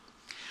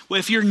Well,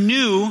 if you're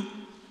new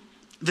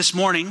this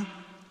morning,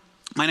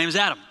 my name is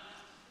Adam.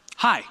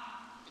 Hi.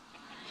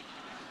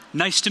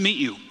 Nice to meet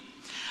you.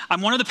 I'm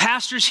one of the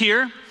pastors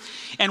here,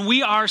 and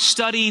we are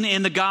studying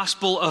in the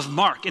Gospel of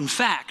Mark. In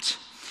fact,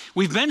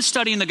 we've been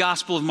studying the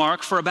Gospel of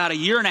Mark for about a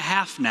year and a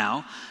half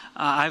now.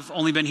 I've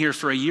only been here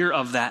for a year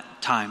of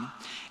that time.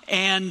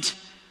 And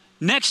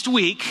next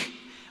week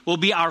will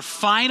be our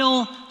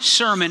final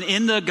sermon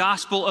in the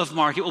Gospel of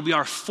Mark. It will be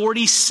our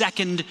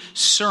 42nd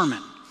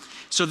sermon.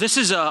 So this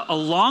is a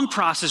long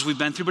process we've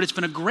been through, but it's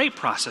been a great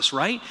process,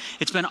 right?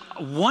 It's been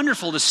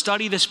wonderful to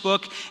study this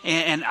book,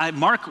 and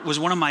Mark was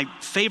one of my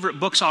favorite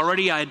books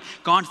already. I had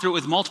gone through it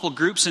with multiple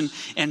groups,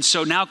 and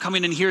so now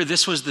coming in here,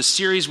 this was the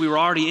series we were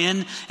already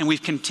in, and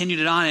we've continued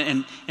it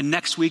on, and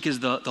next week is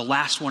the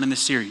last one in the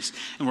series.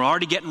 And we're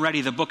already getting ready,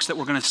 the books that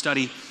we're going to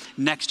study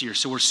next year,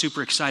 so we're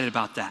super excited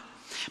about that.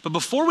 But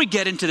before we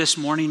get into this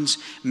morning's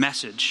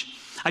message,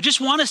 I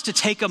just want us to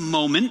take a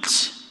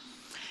moment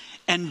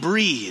and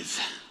breathe.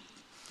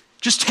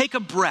 Just take a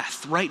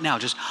breath right now.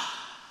 Just,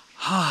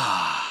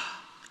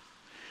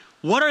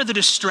 What are the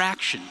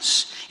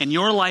distractions in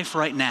your life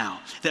right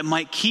now that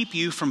might keep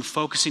you from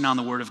focusing on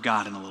the Word of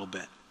God in a little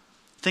bit?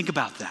 Think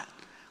about that.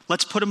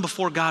 Let's put them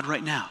before God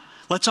right now.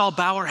 Let's all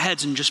bow our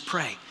heads and just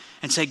pray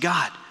and say,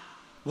 God,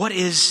 what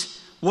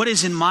is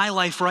in my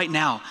life right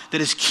now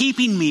that is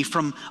keeping me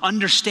from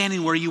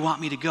understanding where you want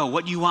me to go,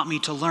 what you want me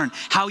to learn,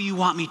 how you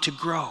want me to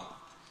grow?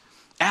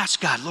 Ask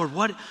God, Lord,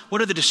 what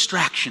are the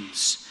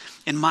distractions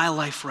in my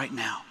life right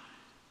now?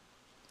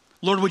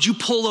 Lord, would you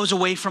pull those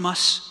away from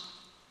us?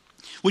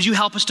 Would you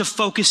help us to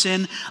focus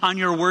in on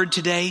your word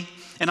today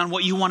and on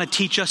what you want to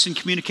teach us and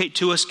communicate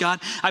to us, God?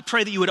 I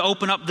pray that you would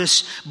open up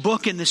this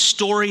book and this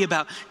story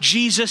about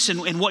Jesus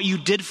and what you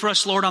did for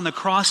us, Lord, on the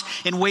cross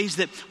in ways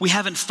that we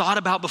haven't thought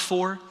about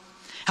before.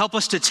 Help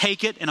us to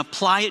take it and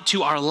apply it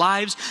to our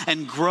lives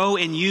and grow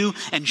in you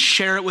and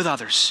share it with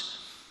others.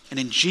 And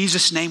in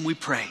Jesus' name we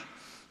pray.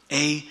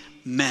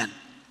 Amen.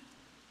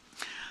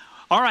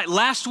 All right,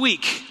 last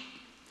week,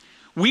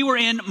 we were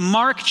in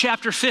Mark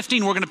chapter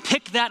 15. We're going to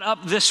pick that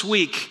up this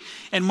week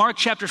in Mark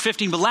chapter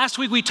 15. But last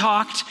week we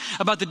talked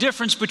about the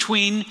difference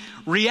between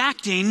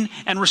reacting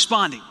and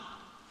responding.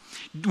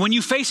 When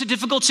you face a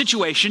difficult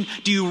situation,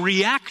 do you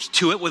react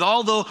to it with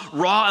all the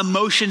raw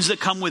emotions that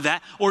come with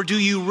that, or do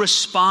you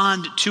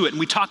respond to it? And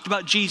we talked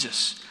about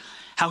Jesus,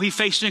 how he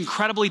faced an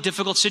incredibly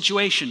difficult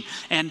situation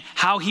and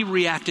how he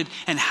reacted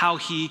and how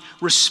he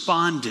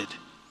responded.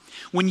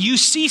 When you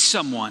see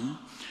someone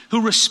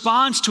who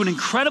responds to an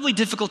incredibly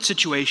difficult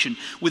situation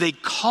with a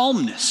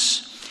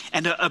calmness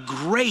and a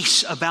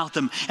grace about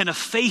them and a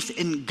faith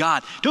in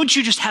God, don't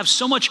you just have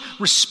so much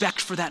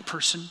respect for that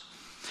person?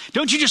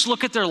 Don't you just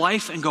look at their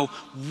life and go,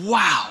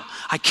 wow,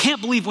 I can't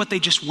believe what they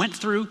just went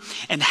through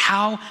and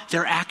how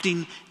they're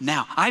acting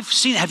now.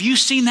 Have you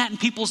seen that in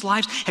people's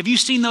lives? Have you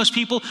seen those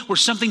people where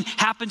something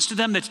happens to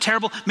them that's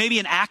terrible? Maybe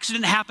an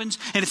accident happens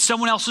and it's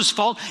someone else's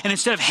fault, and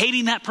instead of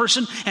hating that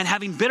person and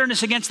having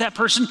bitterness against that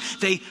person,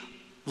 they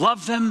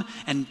love them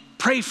and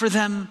pray for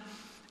them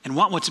and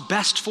want what's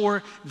best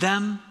for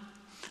them.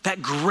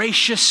 That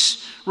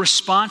gracious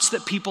response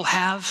that people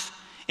have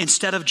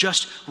instead of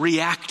just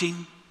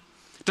reacting.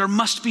 There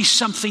must be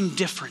something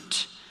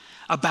different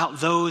about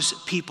those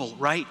people,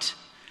 right?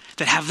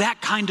 That have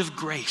that kind of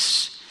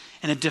grace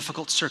in a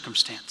difficult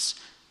circumstance.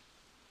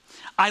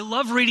 I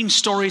love reading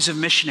stories of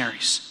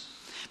missionaries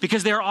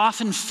because they're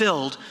often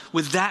filled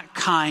with that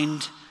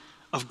kind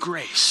of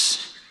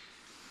grace.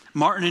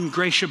 Martin and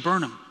Gracia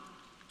Burnham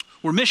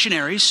were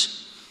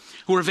missionaries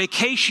who were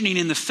vacationing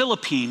in the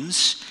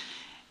Philippines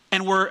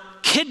and were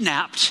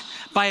kidnapped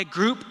by a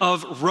group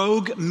of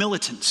rogue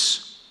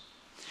militants.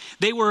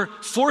 They were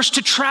forced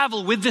to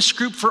travel with this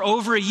group for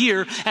over a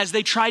year as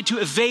they tried to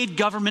evade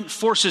government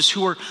forces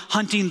who were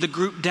hunting the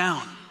group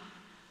down.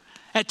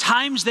 At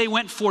times, they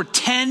went for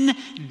 10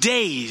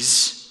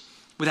 days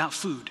without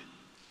food.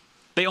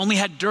 They only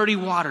had dirty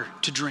water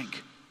to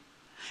drink.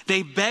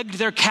 They begged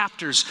their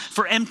captors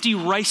for empty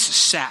rice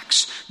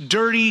sacks,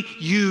 dirty,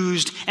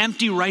 used,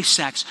 empty rice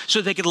sacks,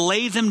 so they could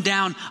lay them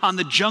down on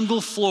the jungle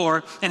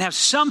floor and have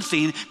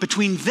something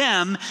between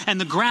them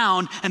and the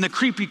ground and the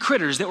creepy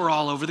critters that were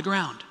all over the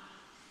ground.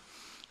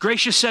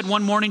 Gracia said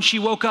one morning she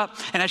woke up,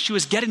 and as she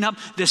was getting up,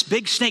 this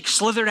big snake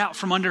slithered out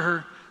from under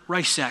her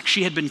rice sack.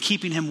 She had been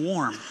keeping him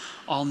warm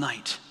all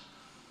night.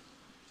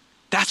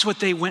 That's what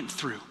they went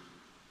through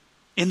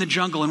in the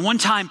jungle. And one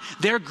time,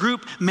 their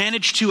group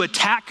managed to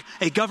attack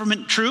a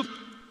government troop,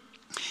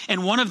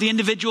 and one of the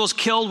individuals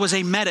killed was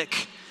a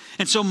medic.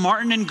 And so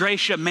Martin and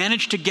Gracia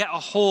managed to get a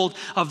hold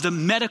of the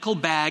medical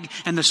bag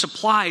and the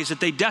supplies that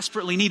they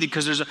desperately needed,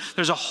 because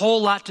there's a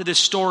whole lot to this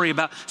story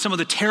about some of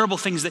the terrible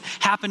things that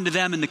happened to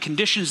them and the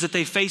conditions that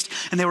they faced.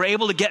 And they were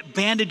able to get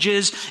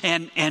bandages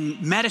and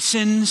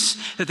medicines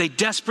that they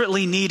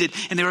desperately needed,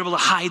 and they were able to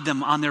hide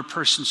them on their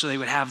person so they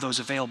would have those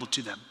available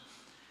to them.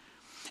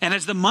 And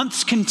as the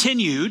months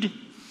continued,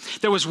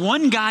 there was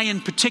one guy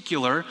in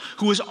particular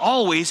who was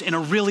always in a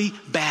really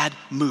bad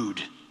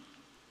mood.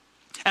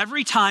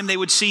 Every time they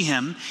would see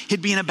him,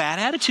 he'd be in a bad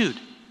attitude.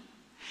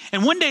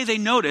 And one day they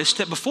noticed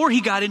that before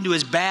he got into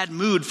his bad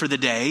mood for the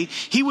day,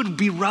 he would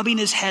be rubbing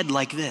his head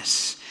like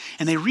this.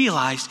 And they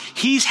realized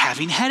he's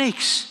having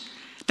headaches.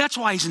 That's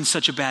why he's in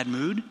such a bad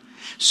mood.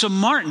 So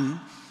Martin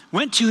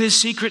went to his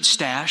secret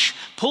stash,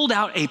 pulled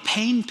out a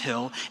pain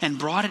pill, and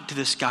brought it to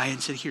this guy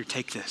and said, "Here,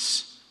 take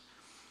this."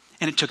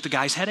 And it took the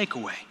guy's headache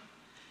away.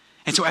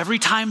 And so every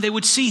time they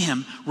would see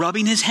him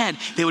rubbing his head,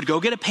 they would go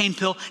get a pain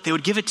pill, they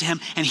would give it to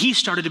him, and he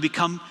started to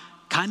become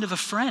kind of a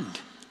friend.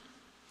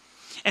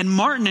 And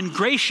Martin and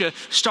Gracia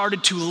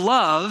started to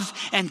love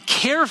and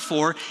care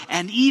for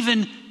and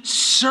even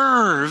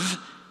serve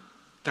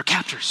their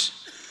captors.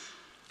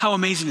 How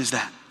amazing is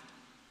that?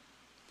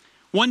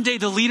 One day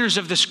the leaders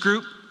of this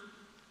group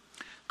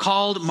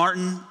called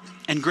Martin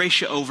and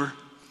Gracia over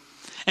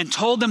and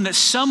told them that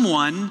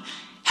someone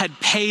had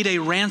paid a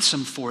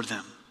ransom for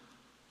them.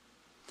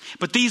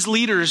 But these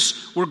leaders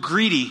were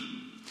greedy.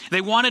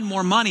 They wanted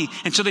more money,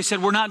 and so they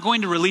said, "We're not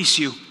going to release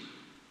you.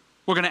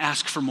 We're going to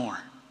ask for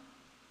more."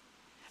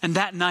 And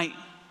that night,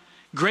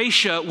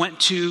 Gracia went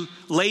to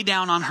lay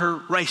down on her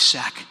rice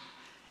sack,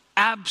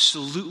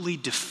 absolutely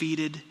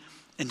defeated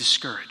and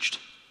discouraged.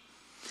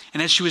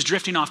 And as she was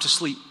drifting off to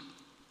sleep,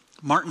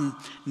 Martin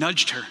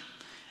nudged her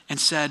and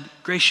said,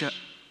 "Gracia,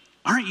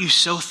 aren't you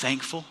so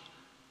thankful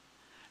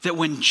that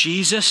when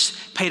Jesus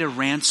paid a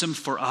ransom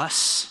for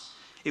us,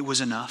 it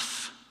was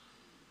enough?"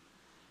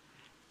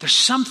 There's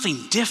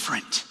something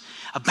different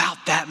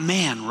about that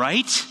man,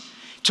 right?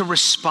 To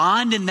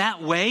respond in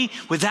that way,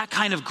 with that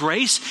kind of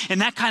grace, in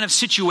that kind of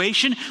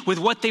situation, with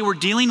what they were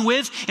dealing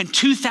with. And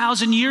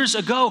 2,000 years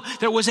ago,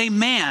 there was a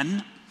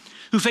man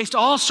who faced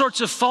all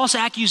sorts of false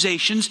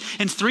accusations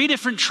in 3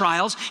 different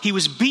trials. He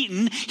was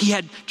beaten. He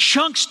had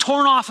chunks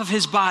torn off of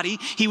his body.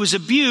 He was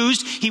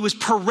abused. He was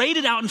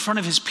paraded out in front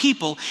of his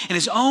people, and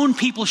his own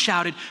people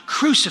shouted,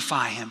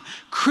 "Crucify him,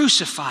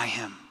 crucify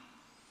him."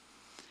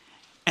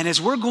 And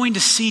as we're going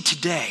to see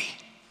today,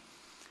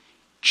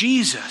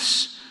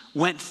 Jesus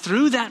went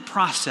through that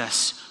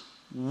process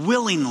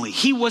willingly.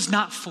 He was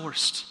not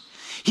forced.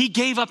 He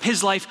gave up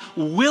his life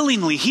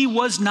willingly. He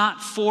was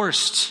not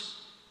forced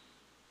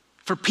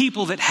for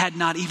people that had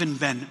not even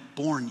been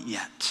born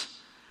yet.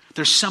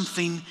 There's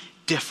something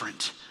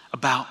different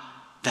about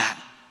that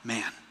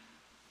man.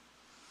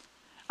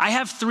 I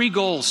have 3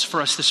 goals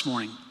for us this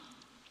morning.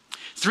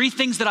 3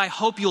 things that I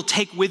hope you'll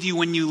take with you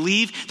when you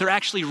leave. They're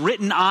actually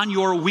written on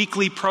your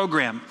weekly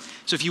program.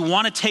 So if you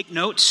want to take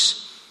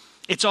notes,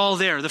 it's all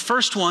there. The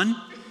first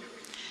one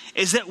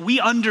is that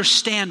we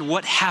understand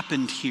what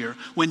happened here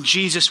when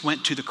Jesus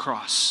went to the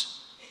cross.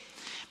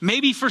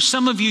 Maybe for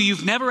some of you,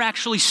 you've never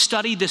actually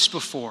studied this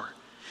before.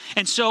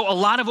 And so a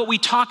lot of what we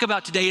talk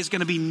about today is going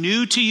to be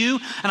new to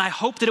you, and I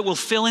hope that it will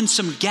fill in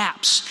some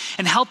gaps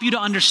and help you to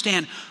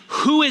understand,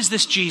 who is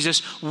this Jesus?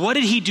 What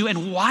did he do?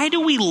 And why do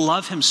we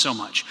love him so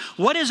much?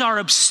 What is our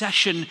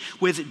obsession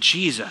with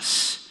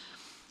Jesus?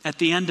 At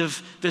the end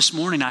of this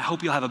morning, I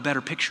hope you'll have a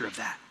better picture of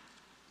that.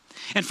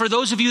 And for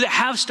those of you that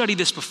have studied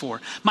this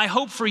before, my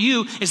hope for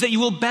you is that you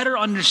will better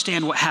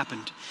understand what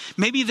happened.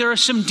 Maybe there are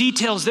some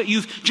details that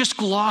you've just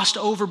glossed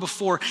over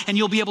before, and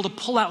you'll be able to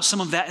pull out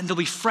some of that, and there'll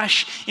be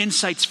fresh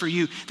insights for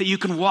you that you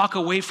can walk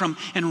away from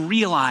and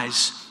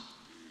realize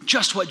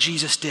just what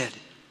Jesus did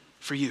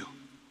for you.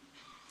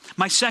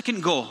 My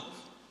second goal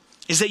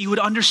is that you would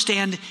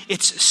understand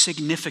its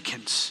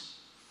significance.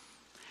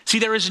 See,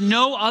 there is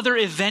no other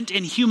event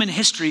in human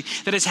history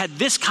that has had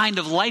this kind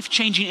of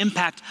life-changing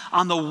impact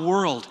on the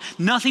world.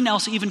 Nothing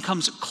else even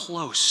comes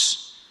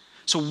close.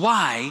 So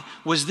why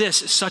was this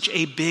such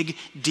a big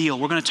deal?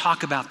 We're going to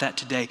talk about that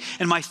today.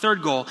 And my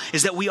third goal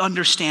is that we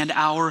understand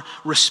our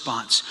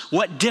response.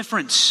 What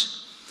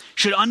difference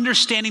should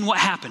understanding what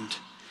happened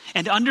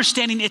and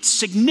understanding its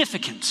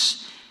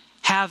significance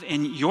have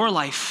in your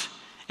life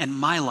and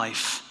my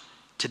life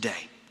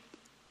today?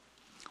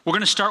 We're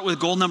going to start with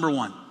goal number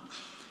 1.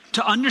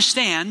 To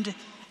understand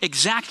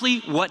exactly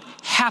what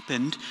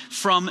happened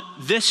from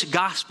this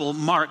gospel,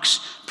 Mark's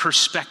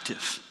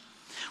perspective.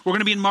 We're going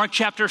to be in Mark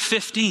chapter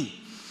 15.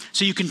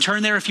 So you can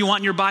turn there if you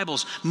want in your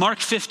Bibles. Mark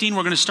 15,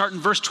 we're going to start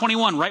in verse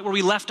 21, right where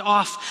we left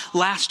off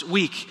last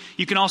week.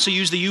 You can also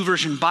use the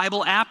YouVersion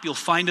Bible app. You'll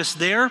find us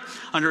there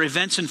under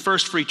Events and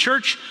First Free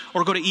Church,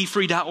 or go to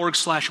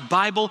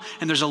efree.org/Bible,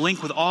 and there's a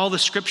link with all the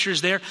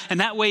scriptures there.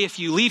 And that way, if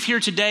you leave here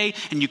today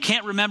and you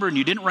can't remember and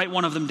you didn't write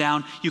one of them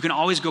down, you can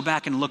always go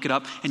back and look it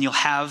up, and you'll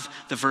have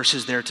the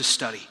verses there to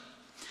study.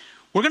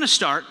 We're going to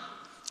start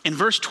in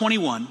verse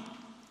 21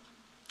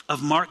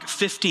 of Mark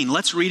 15.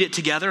 Let's read it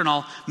together, and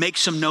I'll make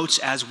some notes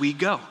as we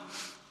go.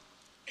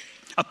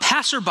 A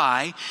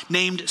passerby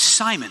named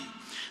Simon,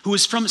 who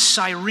was from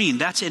Cyrene,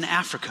 that's in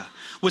Africa,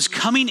 was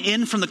coming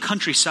in from the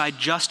countryside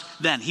just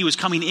then. He was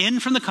coming in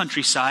from the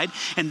countryside,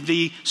 and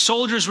the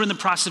soldiers were in the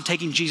process of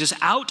taking Jesus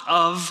out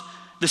of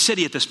the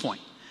city at this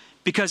point,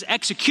 because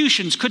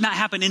executions could not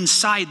happen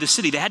inside the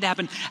city. They had to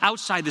happen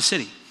outside the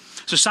city.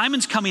 So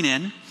Simon's coming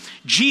in,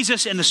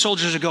 Jesus and the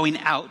soldiers are going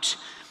out,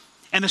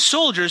 and the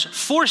soldiers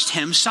forced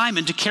him,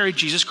 Simon, to carry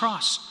Jesus'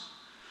 cross.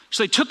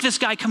 So they took this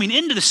guy coming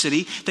into the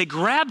city, they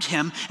grabbed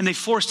him, and they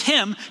forced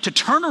him to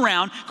turn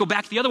around, go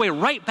back the other way,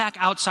 right back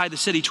outside the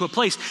city to a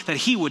place that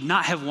he would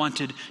not have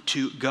wanted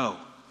to go.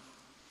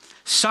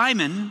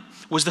 Simon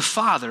was the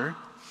father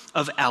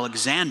of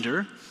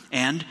Alexander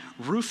and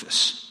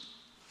Rufus.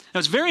 Now,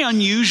 it's very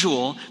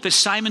unusual that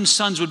Simon's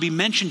sons would be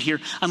mentioned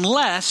here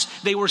unless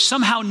they were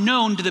somehow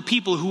known to the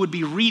people who would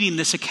be reading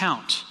this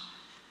account.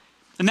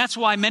 And that's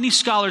why many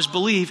scholars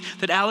believe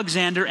that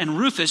Alexander and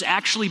Rufus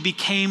actually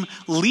became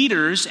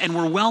leaders and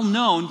were well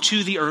known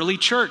to the early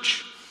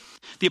church.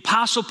 The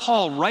Apostle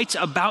Paul writes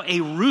about a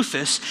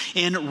Rufus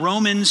in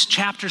Romans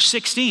chapter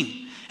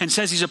 16 and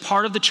says he's a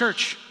part of the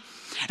church.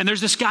 And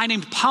there's this guy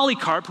named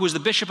Polycarp who was the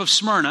bishop of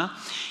Smyrna.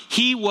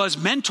 He was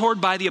mentored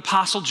by the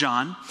Apostle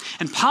John,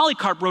 and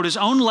Polycarp wrote his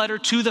own letter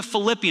to the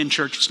Philippian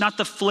church. It's not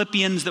the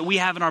Philippians that we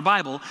have in our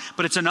Bible,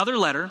 but it's another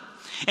letter.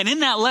 And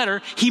in that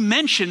letter, he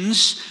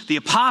mentions the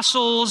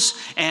apostles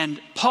and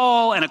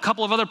Paul and a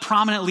couple of other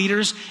prominent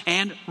leaders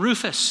and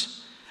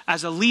Rufus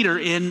as a leader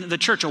in the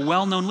church, a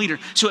well-known leader.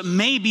 So it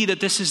may be that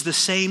this is the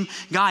same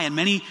guy. And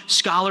many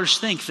scholars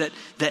think that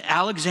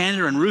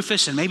Alexander and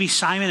Rufus and maybe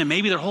Simon and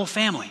maybe their whole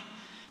family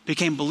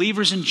became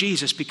believers in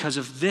Jesus because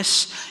of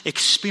this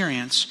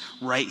experience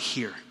right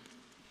here.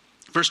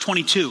 Verse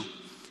 22,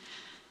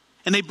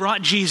 and they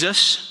brought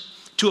Jesus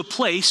to a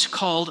place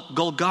called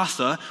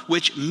Golgotha,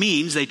 which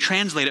means, they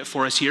translate it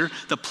for us here,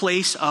 the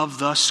place of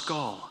the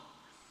skull.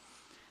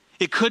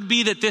 It could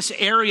be that this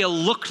area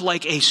looked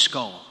like a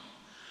skull.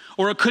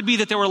 Or it could be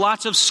that there were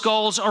lots of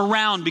skulls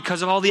around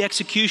because of all the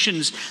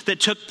executions that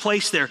took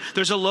place there.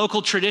 There's a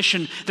local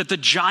tradition that the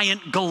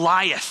giant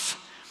Goliath,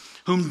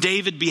 whom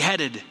David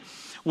beheaded,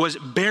 was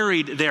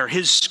buried there.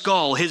 His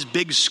skull, his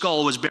big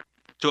skull was buried.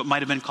 So it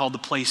might have been called the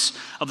place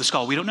of the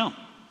skull. We don't know.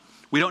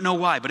 We don't know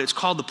why, but it's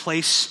called the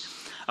place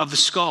of the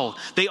skull.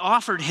 They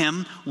offered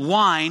him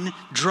wine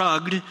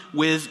drugged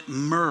with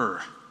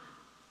myrrh,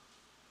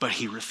 but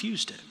he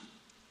refused it.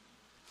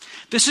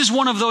 This is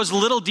one of those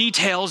little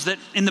details that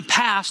in the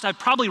past I've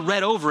probably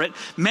read over it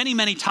many,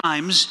 many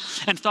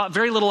times and thought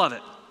very little of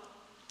it.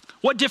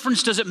 What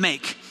difference does it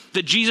make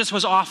that Jesus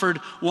was offered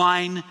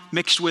wine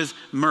mixed with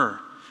myrrh?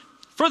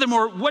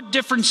 Furthermore, what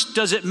difference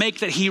does it make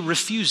that he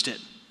refused it?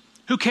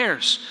 Who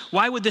cares?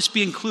 Why would this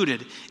be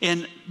included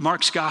in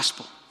Mark's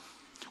gospel?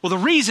 Well, the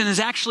reason is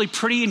actually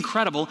pretty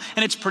incredible,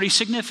 and it's pretty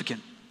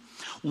significant.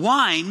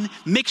 Wine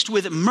mixed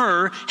with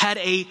myrrh had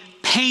a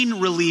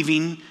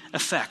pain-relieving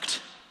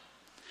effect.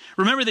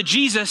 Remember that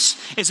Jesus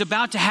is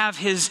about to have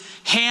his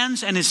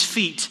hands and his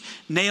feet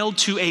nailed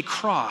to a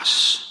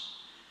cross.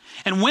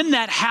 And when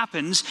that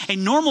happens, a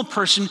normal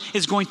person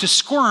is going to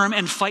squirm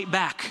and fight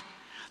back.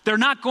 They're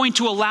not going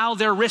to allow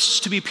their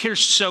wrists to be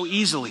pierced so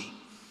easily.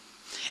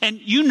 And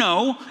you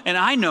know, and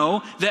I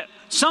know, that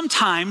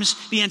sometimes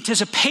the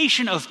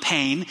anticipation of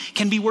pain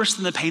can be worse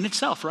than the pain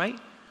itself, right?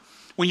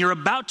 When you're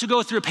about to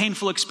go through a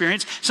painful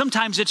experience,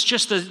 sometimes it's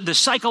just the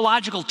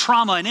psychological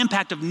trauma and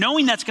impact of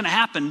knowing that's going to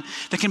happen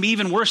that can be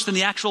even worse than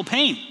the actual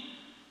pain.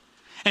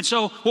 And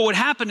so what would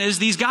happen is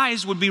these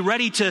guys would be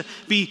ready to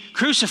be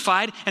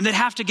crucified, and they'd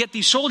have to get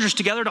these soldiers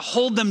together to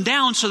hold them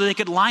down so that they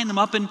could line them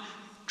up and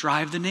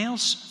drive the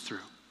nails through.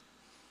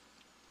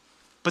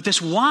 But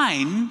this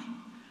wine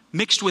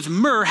mixed with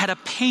myrrh had a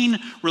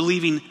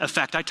pain-relieving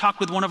effect. I talked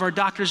with one of our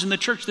doctors in the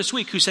church this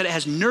week who said it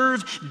has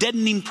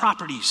nerve-deadening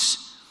properties.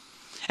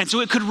 And so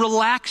it could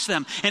relax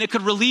them, and it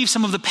could relieve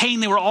some of the pain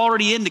they were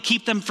already in to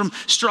keep them from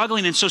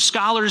struggling. And so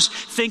scholars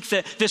think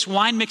that this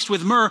wine mixed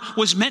with myrrh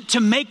was meant to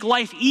make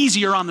life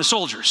easier on the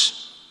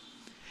soldiers.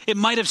 It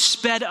might have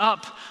sped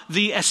up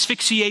the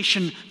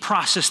asphyxiation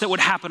process that would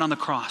happen on the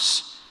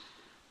cross.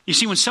 You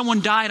see, when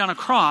someone died on a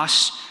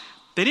cross,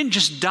 they didn't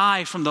just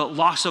die from the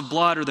loss of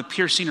blood or the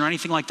piercing or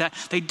anything like that.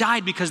 They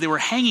died because they were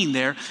hanging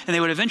there, and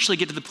they would eventually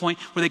get to the point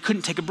where they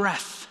couldn't take a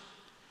breath.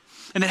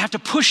 And they'd have to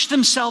push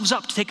themselves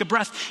up to take a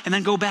breath and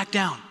then go back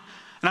down.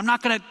 And I'm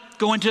not going to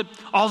go into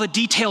all the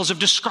details of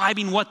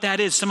describing what that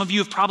is. Some of you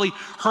have probably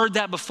heard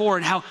that before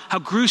and how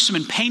gruesome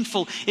and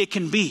painful it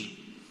can be.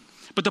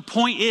 But the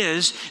point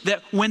is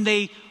that when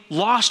they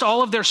lost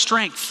all of their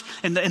strength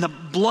and the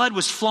blood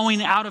was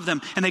flowing out of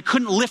them and they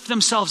couldn't lift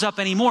themselves up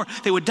anymore,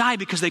 they would die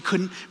because they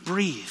couldn't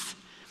breathe.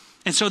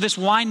 And so this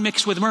wine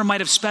mixed with myrrh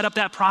might have sped up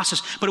that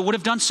process, but it would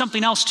have done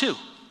something else too.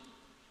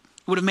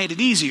 It would have made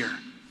it easier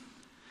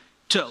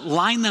to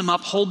line them up,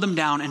 hold them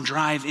down, and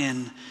drive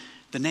in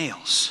the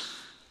nails.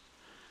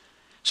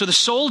 So the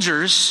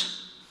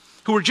soldiers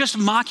who were just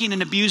mocking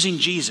and abusing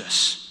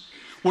Jesus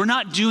were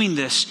not doing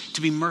this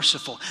to be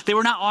merciful. They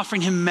were not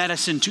offering him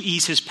medicine to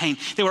ease his pain.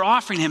 They were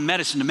offering him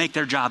medicine to make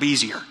their job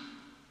easier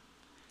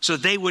so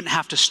that they wouldn't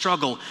have to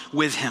struggle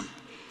with him.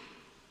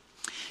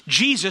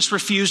 Jesus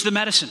refused the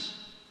medicine.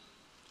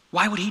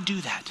 Why would he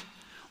do that?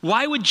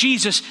 Why would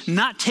Jesus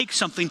not take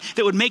something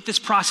that would make this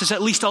process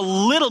at least a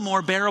little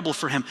more bearable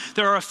for him?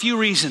 There are a few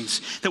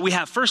reasons that we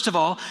have. First of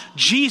all,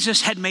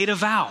 Jesus had made a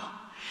vow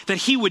that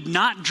he would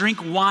not drink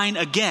wine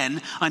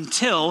again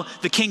until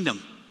the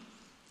kingdom.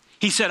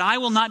 He said, I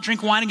will not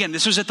drink wine again.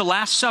 This was at the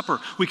Last Supper.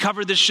 We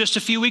covered this just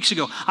a few weeks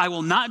ago. I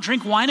will not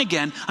drink wine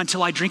again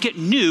until I drink it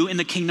new in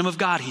the kingdom of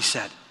God, he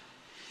said.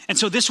 And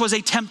so this was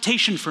a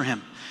temptation for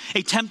him,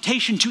 a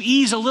temptation to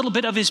ease a little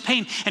bit of his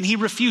pain. And he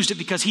refused it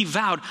because he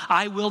vowed,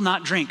 I will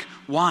not drink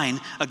wine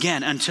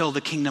again until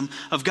the kingdom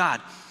of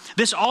God.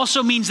 This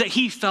also means that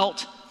he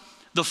felt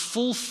the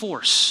full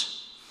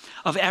force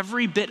of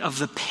every bit of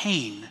the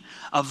pain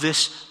of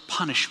this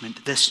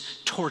punishment,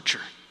 this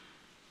torture.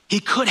 He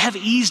could have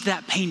eased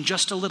that pain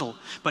just a little,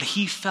 but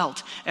he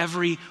felt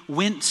every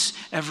wince,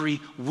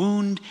 every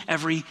wound,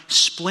 every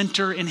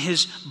splinter in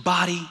his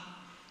body.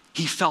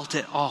 He felt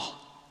it all.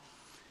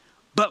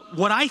 But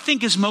what I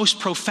think is most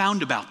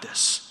profound about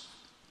this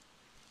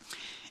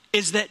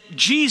is that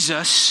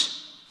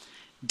Jesus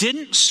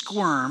didn't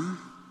squirm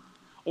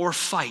or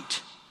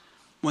fight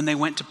when they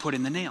went to put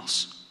in the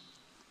nails.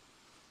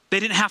 They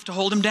didn't have to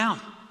hold him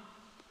down.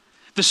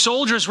 The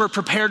soldiers were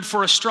prepared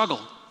for a struggle.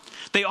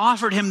 They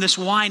offered him this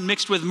wine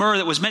mixed with myrrh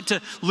that was meant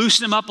to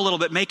loosen him up a little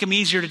bit, make him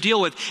easier to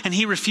deal with, and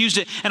he refused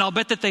it. And I'll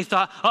bet that they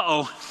thought,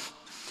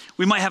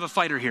 we might have a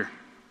fighter here.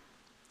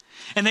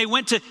 And they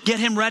went to get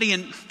him ready,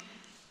 and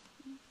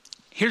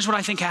here's what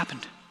I think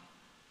happened.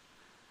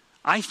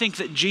 I think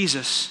that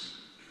Jesus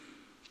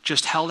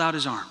just held out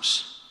his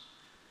arms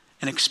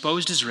and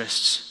exposed his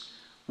wrists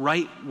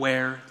right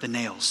where the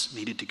nails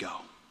needed to go.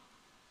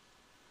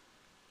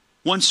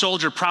 One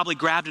soldier probably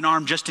grabbed an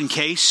arm just in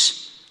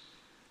case,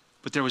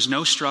 but there was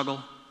no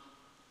struggle.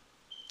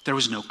 There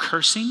was no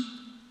cursing.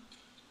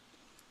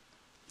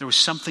 There was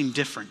something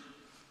different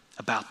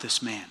about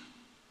this man.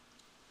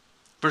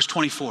 Verse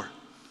 24.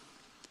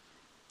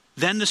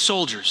 Then the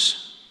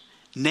soldiers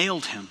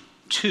nailed him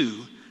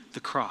to the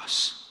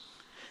cross.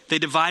 They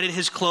divided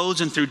his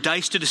clothes and threw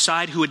dice to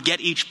decide who would get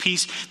each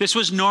piece. This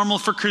was normal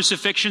for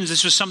crucifixions.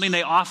 This was something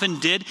they often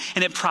did,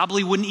 and it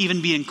probably wouldn't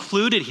even be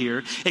included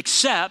here,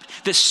 except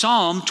that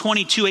Psalm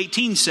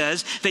 22:18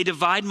 says, they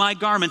divide my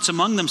garments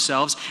among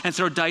themselves and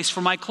throw dice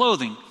for my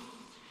clothing.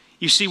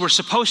 You see, we're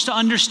supposed to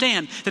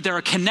understand that there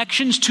are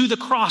connections to the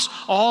cross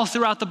all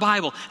throughout the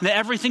Bible, and that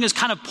everything is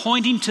kind of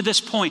pointing to this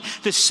point,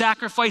 this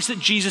sacrifice that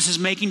Jesus is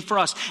making for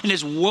us, and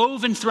is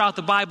woven throughout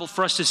the Bible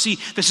for us to see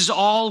this is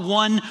all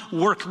one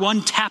work,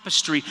 one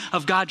tapestry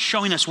of God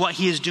showing us what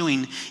he is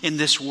doing in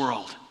this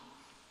world.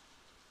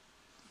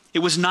 It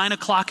was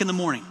 9:00 in the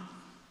morning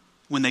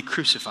when they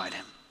crucified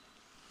him.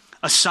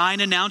 A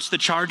sign announced the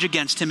charge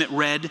against him. It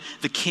read,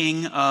 "The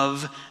King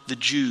of the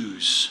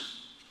Jews."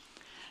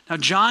 Now,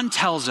 John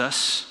tells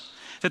us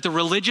that the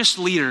religious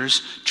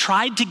leaders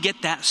tried to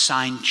get that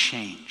sign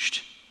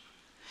changed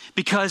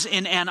because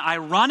in an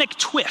ironic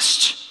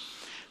twist,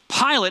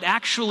 Pilate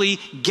actually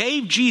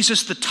gave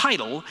Jesus the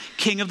title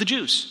King of the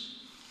Jews.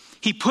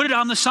 He put it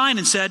on the sign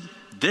and said,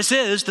 this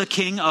is the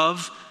King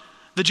of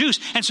the Jews.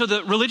 And so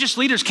the religious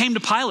leaders came to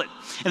Pilate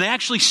and they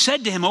actually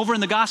said to him over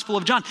in the Gospel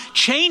of John,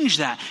 change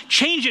that.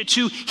 Change it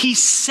to, he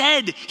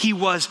said he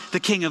was the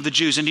King of the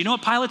Jews. And do you know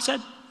what Pilate said?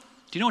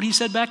 Do you know what he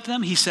said back to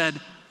them? He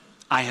said,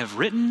 I have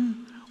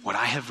written what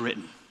I have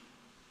written.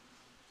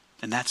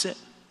 And that's it.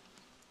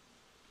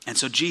 And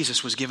so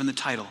Jesus was given the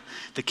title,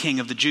 the King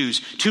of the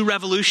Jews. Two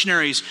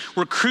revolutionaries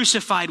were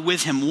crucified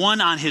with him, one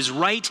on his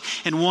right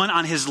and one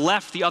on his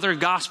left. The other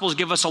Gospels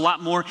give us a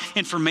lot more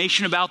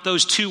information about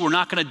those two. We're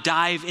not going to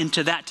dive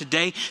into that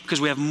today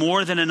because we have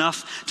more than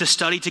enough to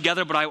study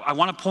together. But I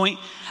want to point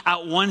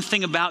out one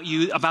thing about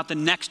the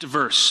next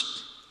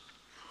verse.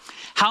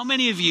 How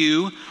many of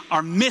you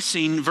are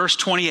missing verse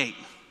 28?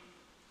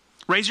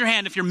 Raise your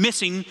hand if you're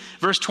missing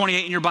verse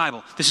 28 in your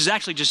Bible. This is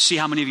actually just to see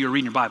how many of you are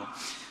reading your Bible.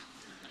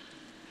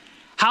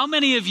 How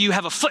many of you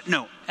have a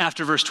footnote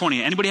after verse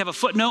 28? Anybody have a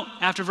footnote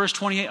after verse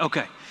 28?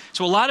 Okay.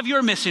 So a lot of you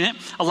are missing it.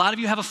 A lot of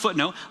you have a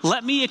footnote.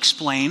 Let me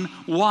explain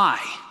why.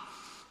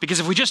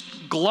 Because if we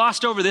just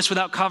glossed over this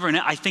without covering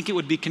it, I think it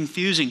would be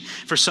confusing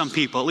for some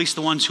people, at least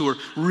the ones who are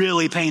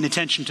really paying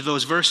attention to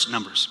those verse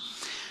numbers.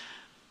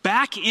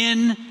 Back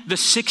in the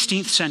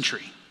 16th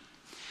century,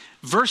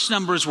 verse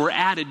numbers were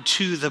added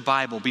to the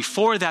Bible.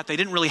 Before that, they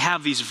didn't really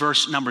have these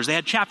verse numbers. They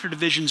had chapter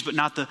divisions, but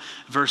not the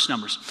verse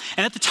numbers.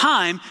 And at the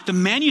time, the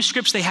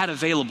manuscripts they had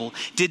available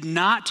did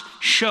not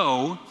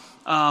show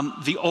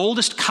the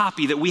oldest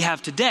copy that we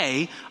have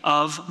today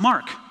of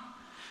Mark.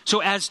 So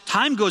as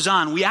time goes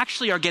on, we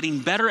actually are getting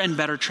better and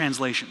better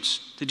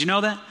translations. Did you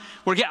know that?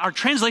 Our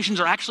translations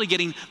are actually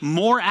getting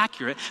more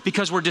accurate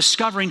because we're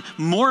discovering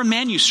more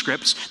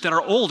manuscripts that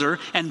are older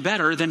and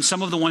better than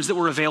some of the ones that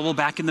were available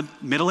back in the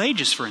Middle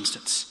Ages, for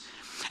instance.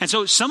 And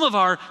so some of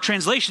our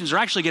translations are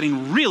actually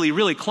getting really,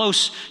 really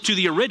close to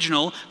the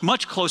original,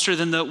 much closer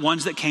than the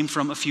ones that came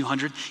from a few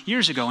hundred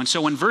years ago. And so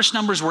when verse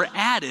numbers were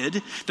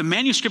added, the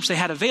manuscripts they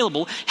had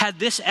available had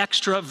this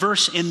extra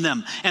verse in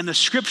them. And the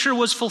scripture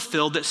was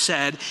fulfilled that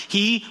said,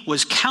 he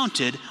was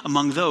counted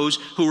among those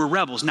who were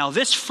rebels. Now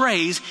this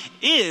phrase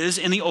is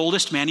in the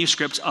oldest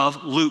manuscripts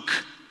of Luke,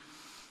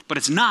 but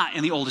it's not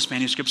in the oldest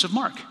manuscripts of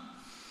Mark.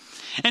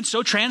 And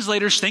so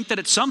translators think that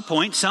at some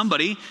point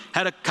somebody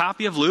had a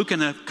copy of Luke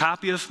and a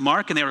copy of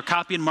Mark, and they were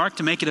copying Mark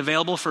to make it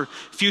available for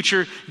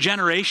future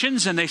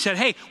generations. And they said,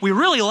 hey, we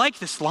really like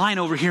this line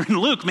over here in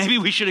Luke. Maybe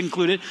we should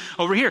include it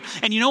over here.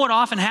 And you know what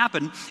often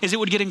happened is it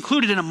would get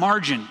included in a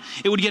margin.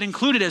 It would get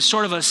included as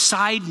sort of a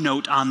side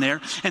note on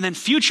there. And then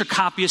future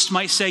copyists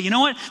might say, you know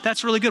what,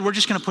 that's really good. We're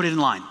just going to put it in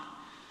line.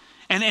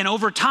 And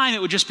over time,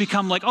 it would just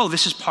become like, oh,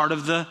 this is part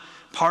of the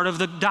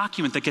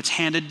document that gets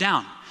handed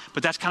down.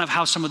 But that's kind of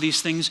how some of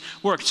these things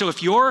work. So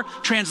if your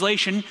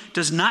translation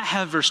does not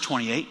have verse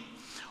 28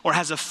 or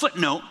has a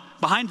footnote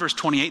behind verse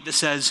 28 that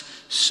says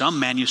some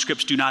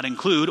manuscripts do not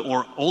include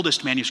or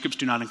oldest manuscripts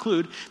do not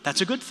include, that's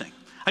a good thing.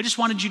 I just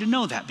wanted you to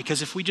know that,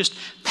 because if we just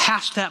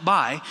passed that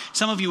by,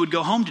 some of you would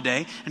go home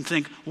today and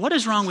think, what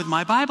is wrong with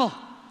my Bible?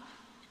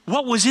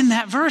 What was in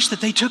that verse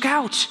that they took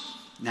out?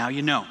 Now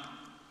you know.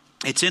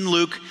 It's in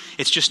Luke.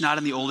 It's just not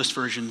in the oldest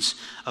versions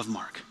of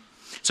Mark.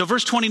 So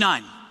verse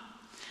 29.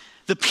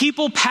 The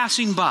people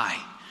passing by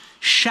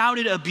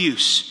shouted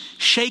abuse,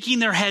 shaking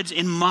their heads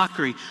in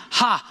mockery.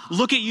 Ha,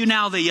 look at you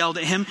now, they yelled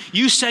at him.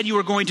 You said you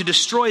were going to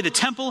destroy the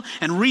temple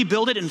and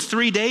rebuild it in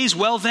 3 days.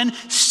 Well then,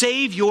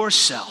 save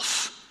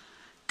yourself.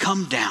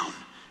 Come down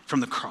from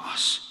the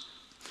cross.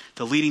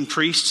 The leading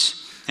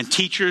priests and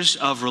teachers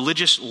of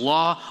religious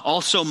law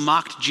also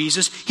mocked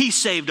Jesus. He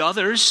saved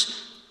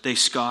others, they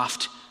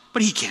scoffed,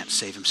 but he can't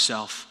save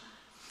himself.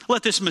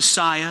 Let this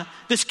Messiah,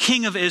 this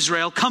King of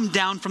Israel, come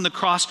down from the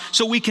cross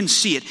so we can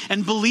see it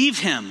and believe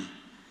him.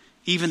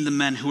 Even the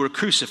men who were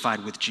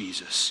crucified with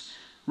Jesus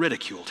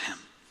ridiculed him.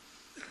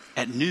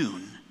 At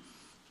noon,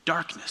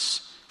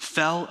 darkness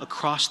fell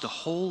across the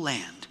whole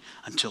land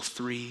until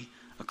 3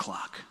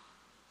 o'clock.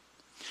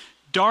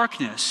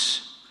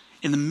 Darkness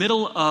in the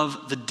middle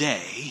of the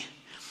day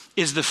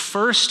is the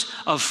first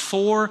of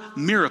 4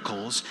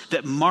 miracles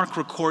that Mark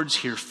records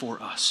here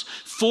for us.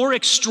 4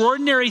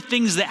 extraordinary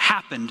things that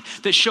happened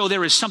that show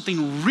there is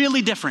something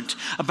really different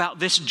about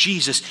this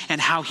Jesus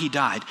and how he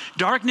died.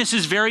 Darkness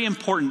is very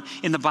important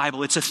in the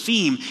Bible. It's a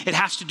theme. It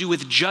has to do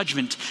with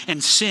judgment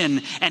and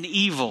sin and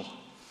evil.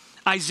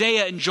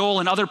 Isaiah and Joel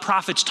and other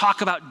prophets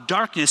talk about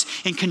darkness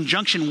in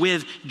conjunction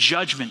with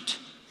judgment.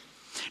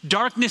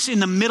 Darkness in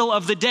the middle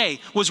of the day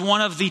was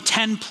one of the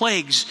 10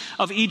 plagues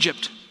of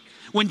Egypt.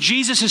 When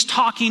Jesus is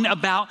talking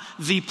about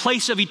the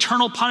place of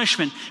eternal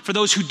punishment for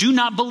those who do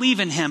not believe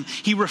in him,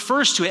 he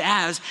refers to it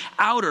as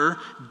outer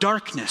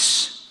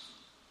darkness.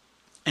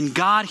 And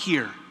God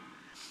here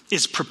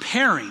is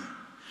preparing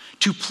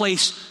to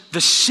place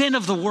the sin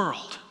of the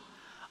world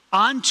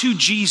onto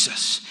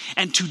Jesus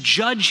and to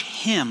judge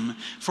him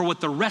for what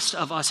the rest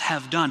of us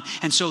have done.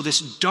 And so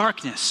this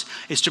darkness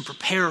is to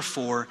prepare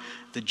for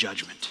the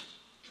judgment.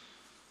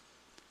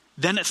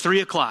 Then at 3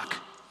 o'clock,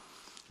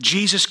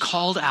 Jesus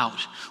called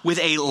out with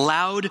a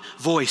loud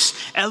voice,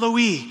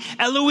 Eloi,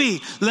 Eloi,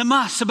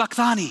 lema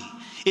sabachthani.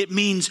 It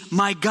means,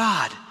 my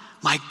God,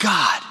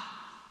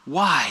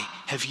 why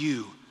have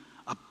you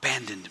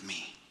abandoned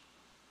me?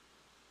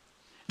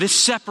 This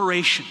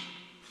separation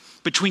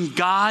between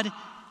God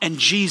and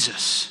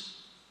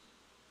Jesus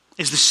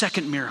is the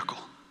second miracle.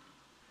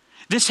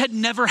 This had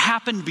never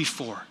happened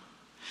before.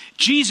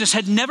 Jesus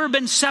had never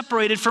been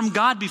separated from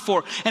God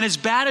before. And as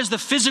bad as the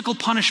physical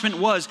punishment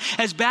was,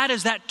 as bad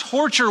as that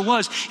torture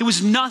was, it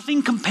was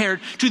nothing compared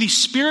to the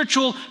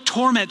spiritual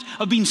torment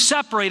of being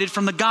separated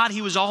from the God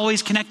he was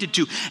always connected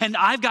to. And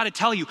I've got to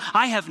tell you,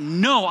 I have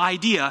no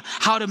idea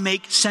how to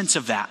make sense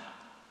of that.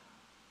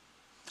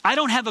 I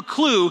don't have a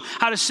clue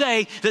how to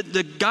say that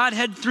the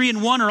Godhead 3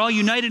 in 1 are all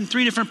united in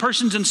 3 different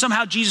persons and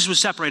somehow Jesus was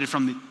separated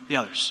from the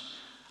others.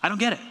 I don't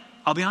get it.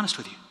 I'll be honest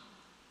with you.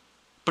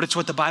 But it's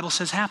what the Bible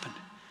says happened.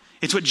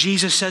 It's what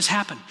Jesus says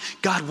happened.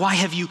 God, why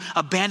have you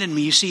abandoned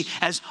me? You see,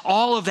 as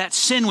all of that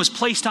sin was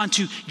placed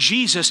onto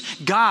Jesus,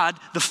 God,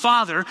 the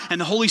Father,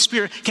 and the Holy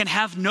Spirit can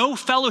have no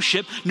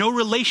fellowship, no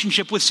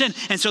relationship with sin.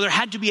 And so there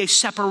had to be a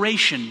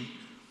separation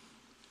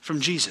from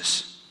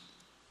Jesus.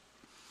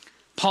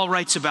 Paul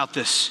writes about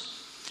this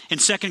in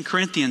 2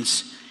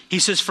 Corinthians. He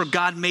says, for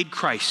God made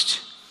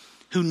Christ,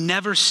 who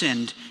never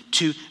sinned,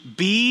 to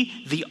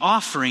be the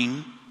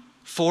offering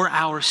for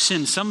our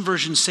sin. Some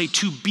versions say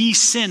to be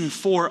sin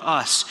for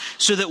us,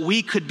 so that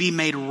we could be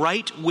made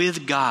right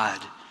with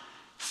God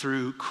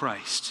through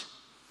Christ.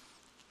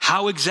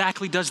 How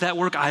exactly does that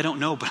work? I don't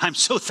know, but I'm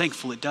so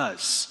thankful it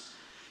does.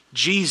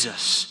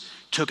 Jesus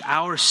took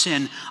our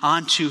sin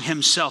onto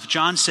himself.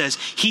 John says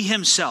he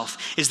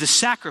himself is the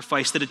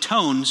sacrifice that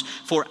atones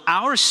for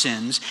our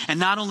sins,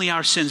 and not only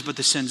our sins, but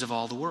the sins of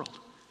all the world.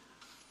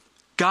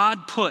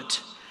 God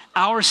put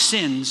our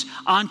sins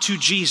onto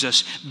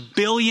Jesus,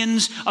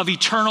 billions of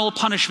eternal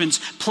punishments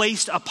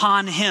placed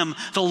upon him.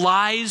 The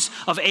lies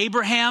of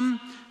Abraham,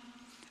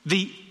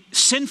 the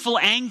sinful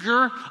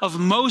anger of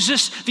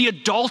Moses, the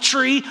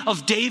adultery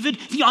of David,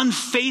 the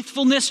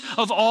unfaithfulness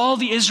of all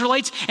the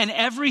Israelites, and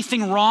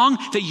everything wrong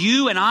that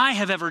you and I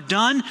have ever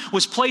done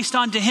was placed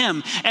onto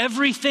him.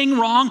 Everything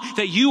wrong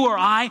that you or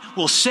I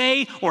will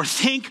say or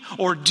think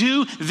or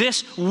do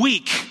this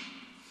week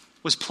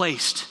was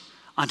placed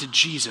onto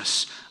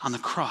Jesus on the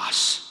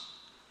cross.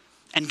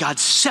 and God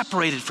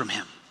separated from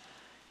him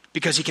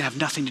because he can have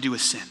nothing to do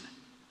with sin.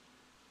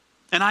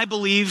 And I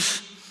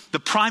believe the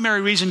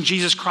primary reason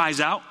Jesus cries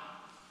out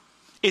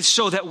is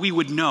so that we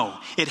would know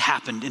it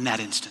happened in that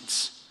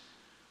instance.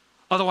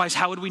 Otherwise,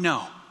 how would we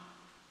know?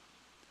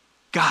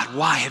 God,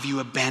 why have you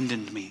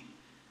abandoned me?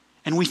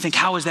 And we think,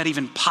 how is that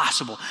even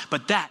possible?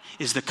 But that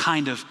is the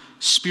kind of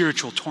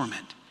spiritual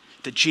torment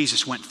that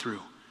Jesus went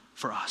through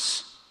for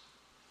us.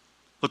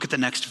 Look at the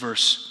next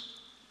verse,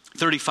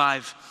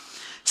 35.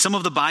 Some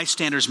of the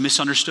bystanders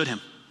misunderstood him,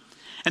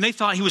 and they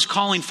thought he was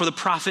calling for the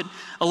prophet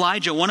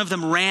Elijah. One of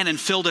them ran and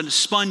filled a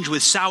sponge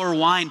with sour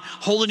wine,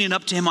 holding it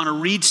up to him on a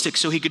reed stick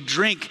so he could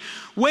drink.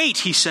 Wait,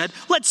 he said,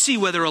 let's see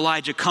whether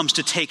Elijah comes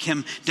to take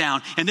him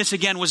down. And this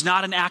again was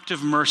not an act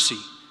of mercy.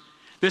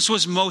 This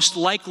was most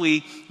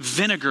likely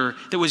vinegar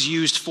that was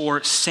used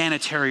for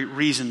sanitary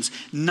reasons,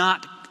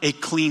 not a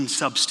clean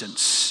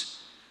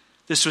substance.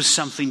 This was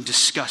something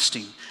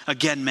disgusting,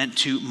 again meant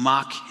to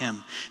mock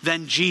him.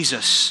 Then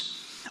Jesus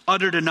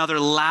uttered another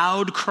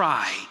loud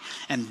cry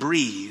and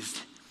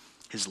breathed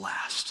his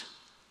last.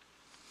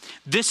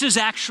 This is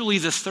actually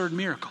the third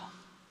miracle.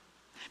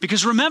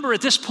 Because remember,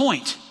 at this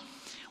point,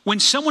 when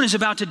someone is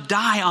about to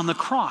die on the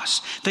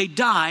cross, they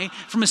die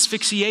from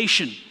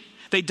asphyxiation.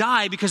 They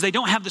die because they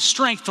don't have the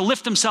strength to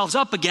lift themselves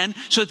up again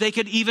so that they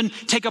could even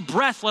take a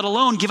breath, let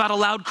alone give out a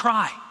loud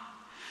cry.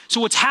 So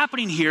what's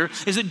happening here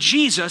is that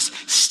Jesus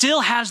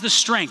still has the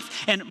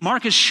strength. And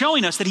Mark is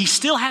showing us that he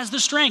still has the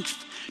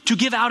strength to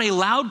give out a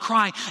loud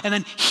cry. And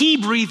then he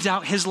breathed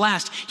out his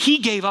last. He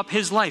gave up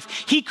his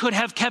life. He could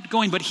have kept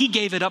going, but he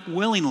gave it up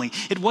willingly.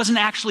 It wasn't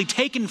actually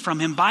taken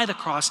from him by the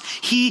cross.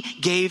 He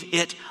gave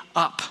it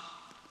up.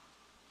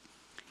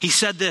 He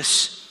said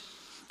this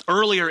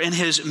earlier in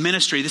his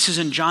ministry. This is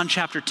in John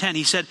chapter 10.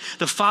 He said,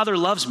 "The Father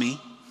loves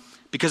me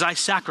because I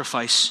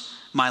sacrifice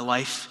my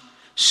life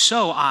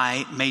so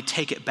I may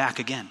take it back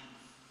again.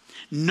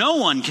 No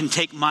one can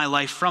take my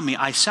life from me.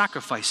 I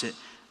sacrifice it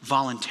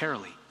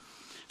voluntarily.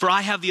 For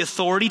I have the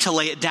authority to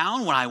lay it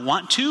down when I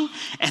want to,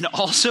 and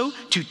also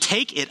to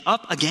take it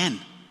up again.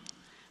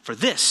 For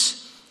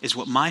this is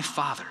what my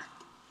Father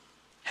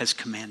has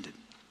commanded."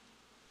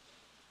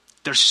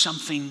 There's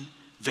something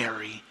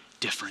very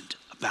different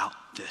about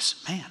this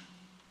man.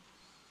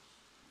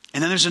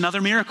 And then there's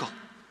another miracle.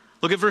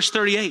 Look at verse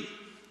 38.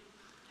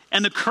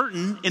 And the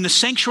curtain in the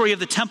sanctuary of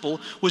the temple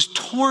was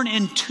torn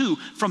in two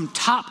from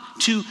top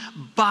to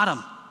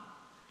bottom.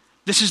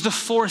 This is the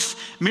fourth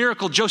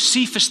miracle.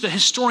 Josephus, the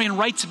historian,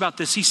 writes about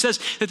this. He says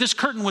that this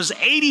curtain was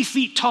 80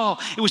 feet tall.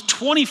 It was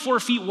 24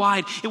 feet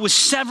wide. It was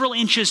several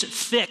inches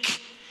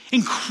thick.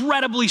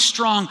 Incredibly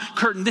strong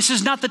curtain. This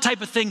is not the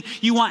type of thing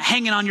you want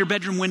hanging on your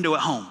bedroom window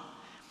at home.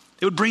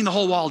 It would bring the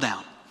whole wall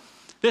down.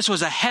 This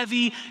was a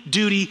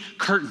heavy-duty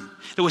curtain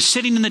that was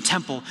sitting in the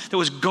temple, that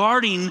was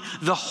guarding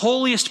the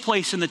holiest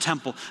place in the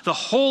temple, the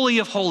Holy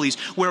of Holies,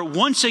 where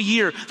once a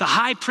year the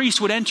high priest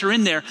would enter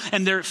in there,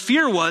 and their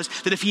fear was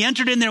that if he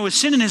entered in there with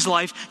sin in his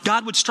life,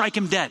 God would strike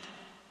him dead.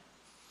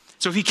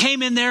 So if he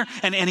came in there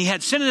and he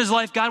had sin in his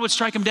life, God would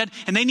strike him dead,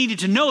 and they needed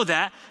to know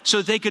that so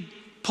that they could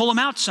pull him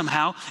out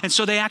somehow. And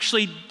so they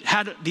actually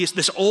had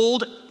this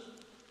old,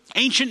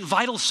 ancient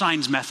vital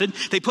signs method.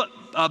 They put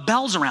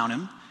bells around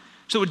him,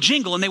 so it would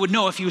jingle and they would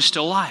know if he was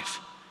still alive.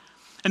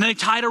 And then they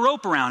tied a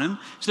rope around him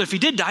so that if he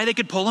did die, they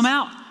could pull him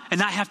out and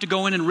not have to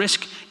go in and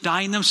risk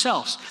dying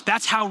themselves.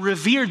 That's how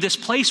revered this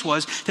place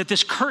was, that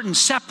this curtain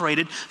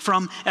separated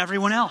from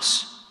everyone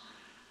else.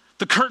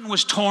 The curtain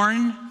was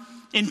torn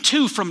in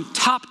two from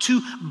top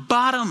to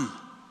bottom.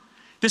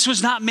 This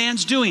was not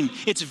man's doing.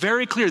 It's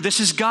very clear.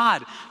 This is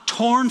God,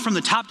 torn from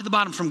the top to the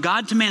bottom, from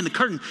God to man, the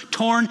curtain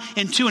torn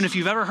in two. And if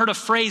you've ever heard a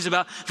phrase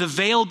about the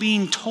veil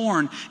being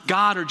torn,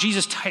 God or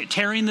Jesus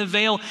tearing the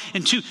veil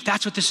in two,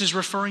 that's what this is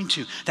referring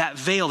to. That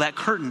veil, that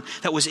curtain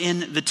that was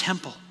in the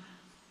temple.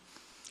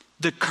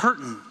 The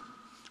curtain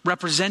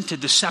represented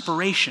the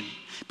separation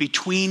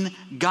between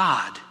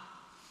God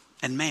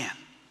and man.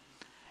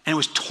 And it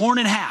was torn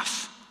in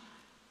half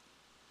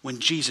when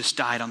Jesus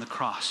died on the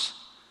cross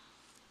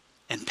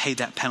and paid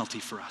that penalty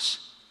for us.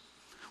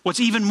 What's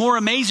even more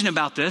amazing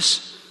about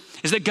this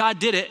is that God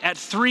did it at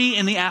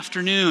 3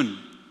 p.m.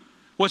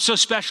 What's so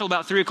special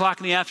about 3 o'clock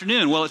in the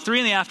afternoon? Well, at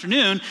 3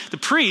 p.m, the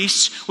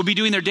priests would be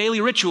doing their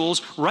daily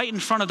rituals right in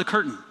front of the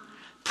curtain.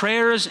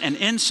 Prayers and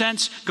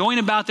incense, going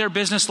about their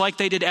business like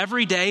they did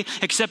every day,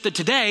 except that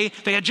today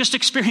they had just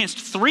experienced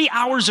 3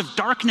 hours of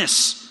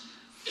darkness.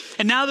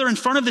 And now they're in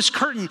front of this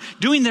curtain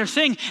doing their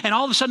thing, and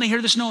all of a sudden they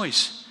hear this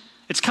noise.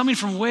 It's coming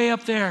from way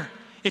up there.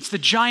 It's the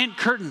giant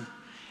curtain.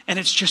 And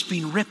it's just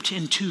being ripped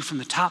in two from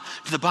the top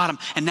to the bottom.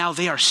 And now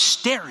they are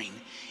staring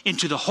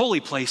into the holy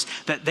place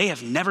that they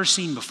have never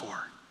seen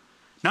before.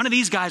 None of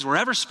these guys were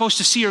ever supposed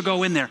to see or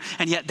go in there.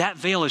 And yet that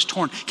veil is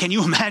torn. Can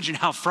you imagine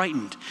how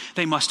frightened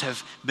they must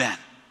have been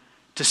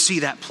to see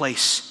that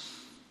place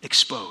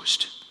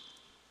exposed?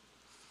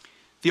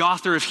 The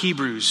author of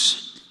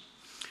Hebrews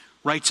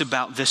writes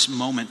about this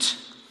moment.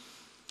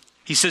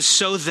 He says,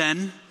 "So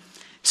then,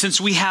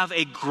 since we have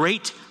a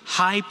great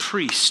high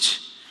priest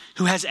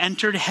who has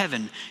entered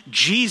heaven,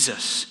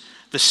 Jesus,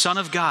 the Son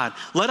of God.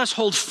 Let us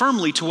hold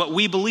firmly to what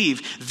we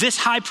believe. This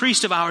high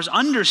priest of ours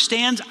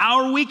understands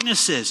our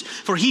weaknesses,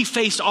 for he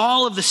faced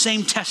all of the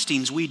same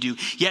testings we do,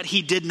 yet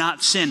he did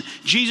not sin.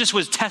 Jesus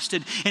was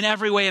tested in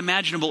every way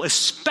imaginable,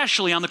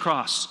 especially on the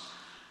cross.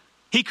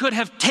 He could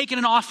have taken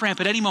an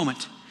off-ramp at any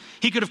moment.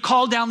 He could have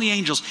called down the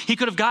angels. He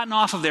could have gotten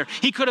off of there.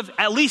 He could have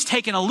at least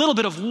taken a little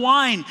bit of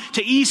wine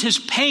to ease his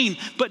pain,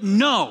 but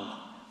no.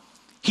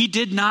 He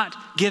did not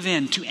give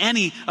in to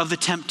any of the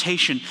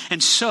temptation.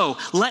 And so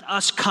let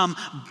us come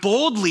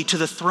boldly to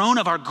the throne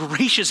of our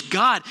gracious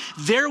God.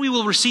 There we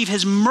will receive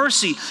his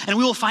mercy, and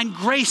we will find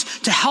grace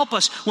to help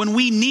us when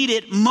we need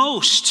it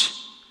most.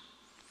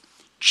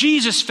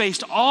 Jesus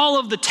faced all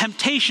of the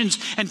temptations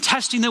and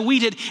testing that we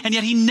did, and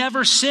yet he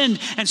never sinned.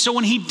 And so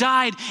when he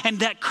died and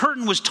that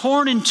curtain was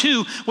torn in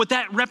two, what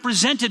that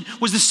represented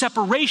was the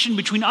separation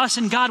between us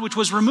and God, which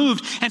was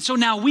removed. And so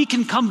now we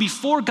can come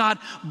before God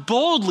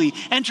boldly,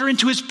 enter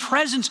into his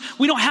presence.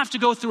 We don't have to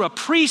go through a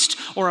priest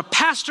or a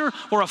pastor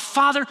or a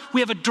father.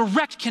 We have a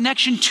direct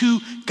connection to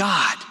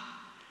God.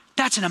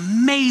 That's an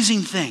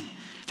amazing thing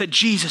that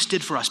Jesus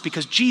did for us,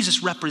 because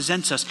Jesus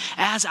represents us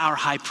as our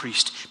high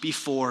priest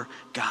before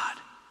God.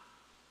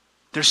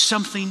 There's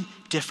something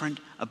different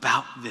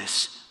about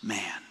this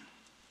man.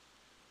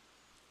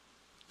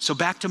 So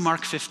back to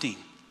Mark 15.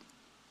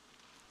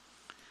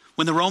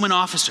 When the Roman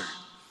officer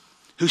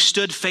who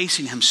stood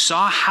facing him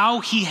saw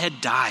how he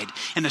had died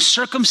and the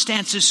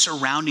circumstances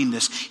surrounding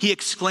this, he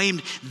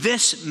exclaimed,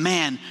 "This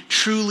man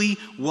truly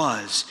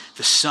was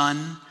the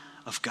Son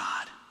of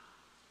God."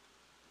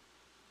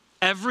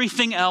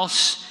 Everything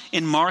else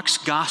in Mark's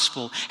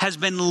gospel has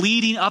been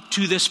leading up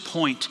to this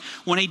point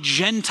when a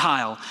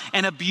Gentile,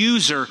 an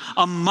abuser,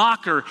 a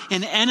mocker,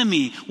 an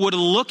enemy would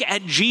look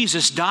at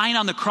Jesus dying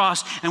on the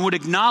cross and would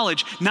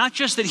acknowledge not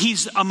just that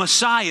he's a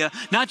Messiah,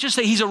 not just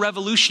that he's a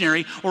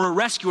revolutionary or a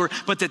rescuer,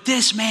 but that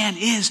this man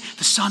is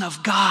the Son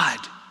of God.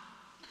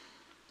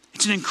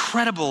 It's an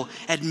incredible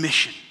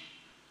admission.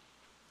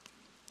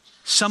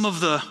 Some of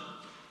the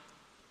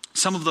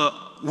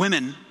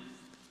women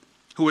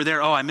who were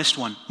there, I missed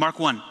one. Mark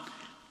 1.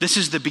 This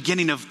is the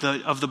beginning of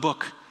the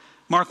book.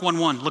 Mark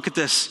 1:1. Look at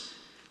this.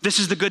 This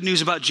is the good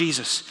news about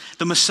Jesus,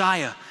 the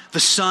Messiah, the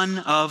Son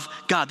of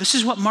God. This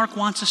is what Mark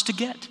wants us to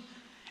get.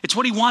 It's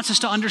what he wants us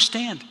to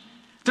understand.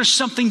 There's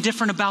something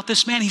different about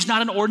this man. He's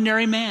not an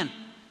ordinary man.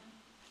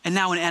 And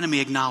now an enemy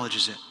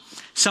acknowledges it.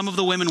 Some of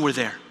the women were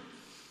there,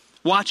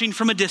 watching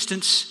from a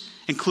distance,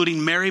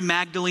 including Mary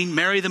Magdalene,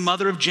 Mary the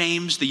mother of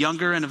James, the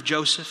younger, and of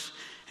Joseph,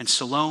 and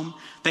Salome.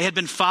 They had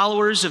been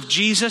followers of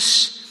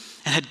Jesus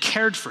and had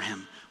cared for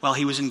him while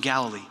he was in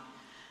Galilee.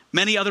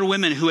 Many other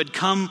women who had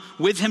come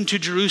with him to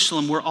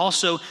Jerusalem were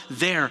also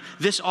there.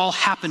 This all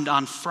happened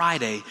on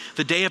Friday,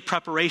 the day of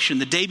preparation,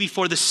 the day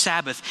before the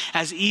Sabbath,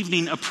 as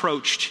evening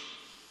approached.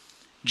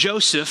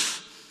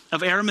 Joseph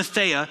of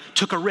Arimathea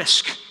took a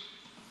risk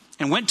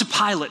and went to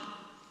Pilate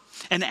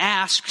and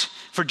asked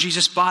for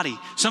Jesus' body.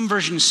 Some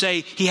versions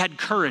say he had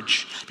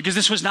courage, because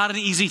this was not an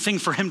easy thing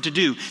for him to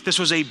do. This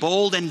was a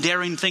bold and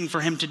daring thing for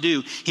him to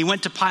do. He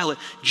went to Pilate.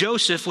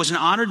 Joseph was an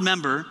honored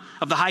member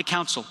of the high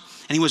council,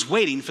 and he was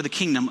waiting for the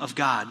kingdom of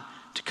God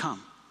to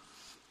come.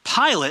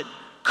 Pilate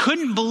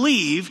couldn't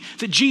believe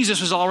that Jesus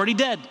was already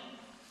dead,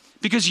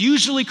 because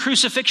usually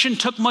crucifixion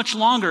took much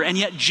longer, and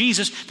yet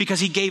Jesus, because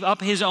he gave up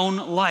his own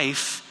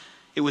life,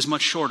 it was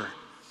much shorter.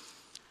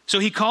 So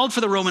he called for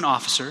the Roman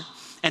officer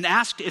and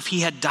asked if he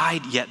had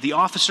died yet. The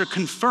officer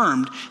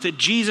confirmed that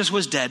Jesus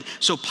was dead,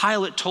 so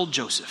Pilate told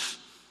Joseph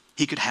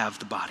he could have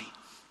the body.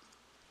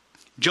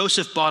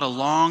 Joseph bought a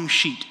long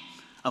sheet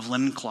of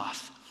linen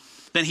cloth.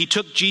 Then he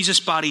took Jesus'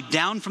 body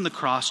down from the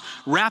cross,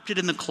 wrapped it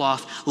in the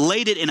cloth,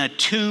 laid it in a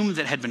tomb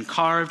that had been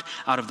carved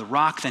out of the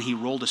rock. Then he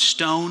rolled a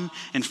stone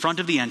in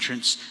front of the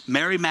entrance.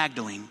 Mary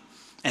Magdalene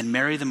and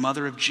Mary, the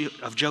mother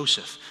of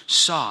Joseph,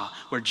 saw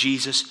where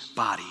Jesus'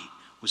 body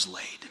was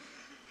laid.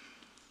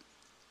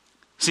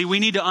 See, we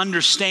need to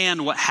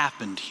understand what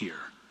happened here.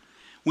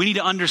 We need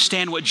to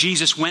understand what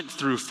Jesus went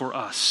through for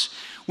us.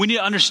 We need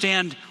to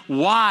understand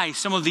why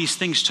some of these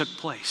things took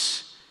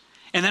place.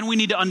 And then we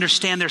need to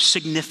understand their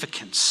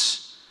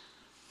significance.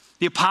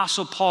 The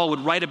Apostle Paul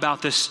would write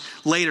about this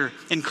later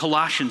in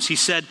Colossians. He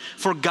said,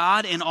 "For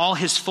God in all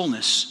his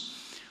fullness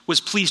was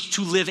pleased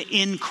to live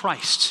in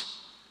Christ."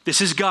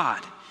 This is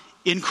God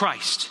in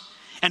Christ.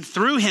 "And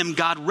through him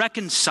God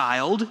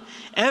reconciled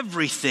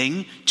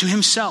everything to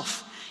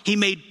himself. He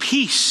made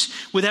peace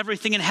with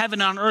everything in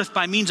heaven and on earth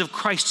by means of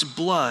Christ's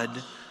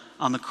blood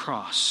on the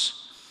cross.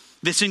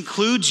 This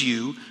includes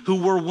you who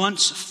were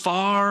once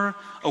far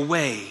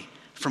away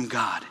from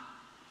God.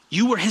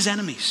 You were his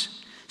enemies,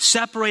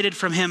 separated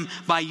from him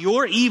by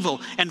your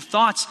evil and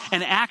thoughts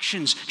and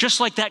actions, just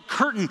like that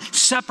curtain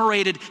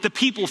separated the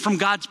people from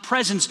God's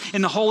presence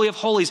in the Holy of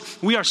Holies.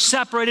 We are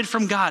separated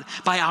from God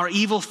by our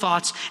evil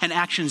thoughts and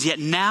actions, yet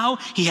now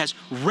he has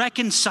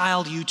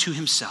reconciled you to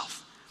himself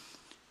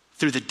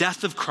through the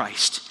death of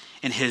Christ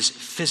in his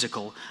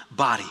physical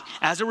body.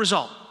 As a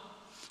result,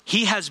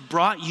 He has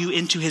brought you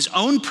into his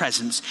own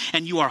presence,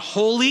 and you are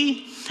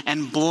holy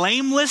and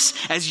blameless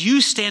as you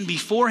stand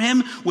before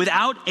him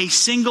without a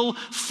single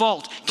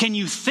fault. Can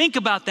you think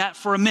about that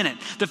for a minute?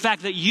 The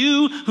fact that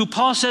you, who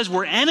Paul says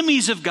were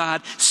enemies of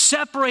God,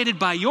 separated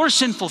by your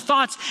sinful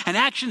thoughts and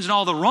actions and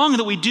all the wrong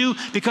that we do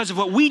because of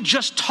what we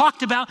just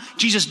talked about,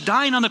 Jesus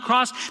dying on the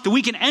cross, that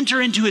we can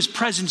enter into his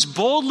presence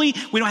boldly.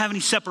 We don't have any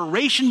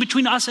separation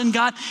between us and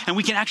God, and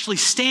we can actually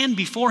stand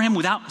before him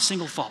without a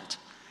single fault.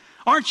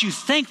 Aren't you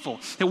thankful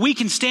that we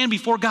can stand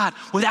before God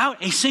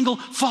without a single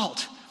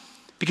fault?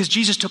 Because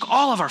Jesus took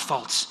all of our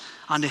faults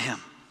onto him.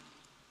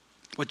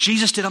 What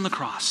Jesus did on the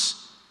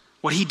cross,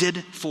 what he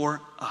did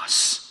for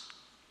us.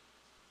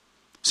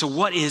 So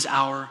what is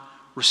our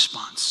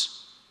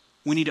response?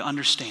 We need to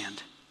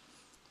understand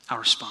our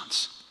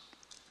response.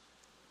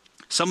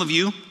 Some of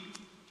you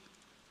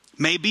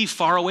may be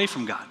far away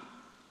from God.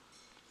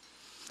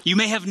 You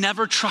may have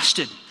never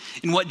trusted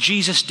in what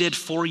Jesus did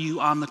for you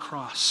on the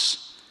cross.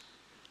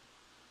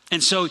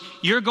 And so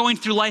you're going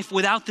through life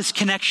without this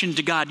connection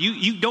to God.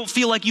 You don't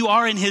feel like you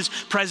are in his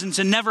presence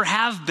and never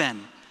have been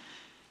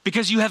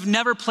because you have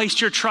never placed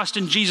your trust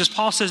in Jesus.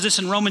 Paul says this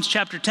in Romans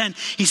chapter 10.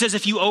 He says,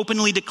 if you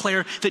openly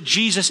declare that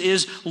Jesus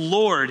is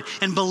Lord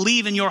and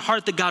believe in your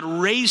heart that God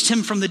raised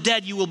him from the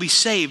dead, you will be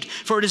saved.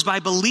 For it is by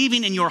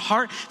believing in your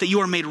heart that you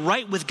are made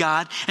right with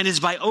God, and it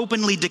is by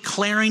openly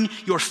declaring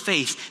your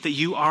faith that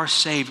you are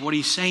saved. What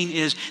he's saying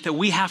is that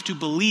we have to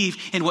believe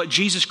in what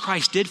Jesus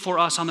Christ did for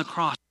us on the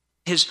cross.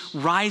 His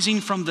rising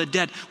from the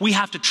dead. We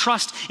have to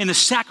trust in the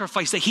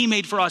sacrifice that he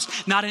made for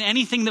us, not in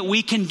anything that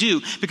we can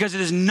do, because it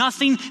is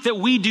nothing that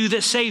we do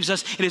that saves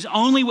us. It is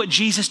only what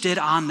Jesus did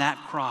on that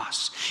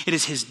cross. It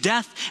is his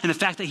death, and the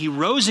fact that he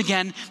rose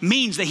again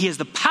means that he has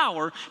the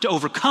power to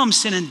overcome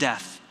sin and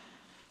death,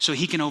 so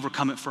he can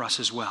overcome it for us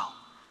as well.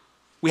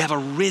 We have a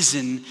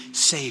risen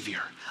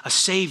Savior, a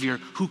Savior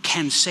who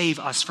can save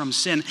us from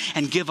sin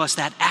and give us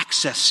that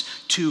access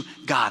to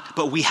God,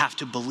 but we have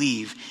to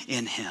believe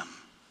in him.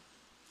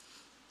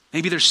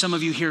 Maybe there's some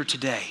of you here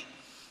today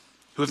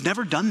who have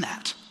never done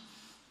that.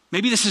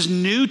 Maybe this is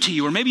new to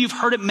you, or maybe you've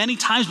heard it many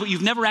times, but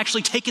you've never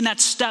actually taken that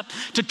step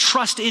to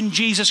trust in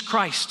Jesus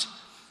Christ.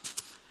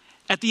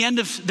 At the end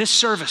of this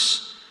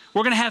service,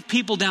 we're going to have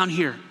people down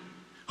here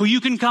who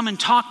you can come and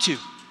talk to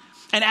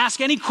and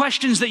ask any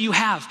questions that you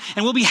have,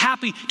 and we'll be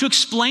happy to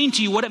explain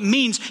to you what it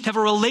means to have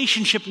a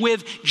relationship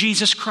with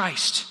Jesus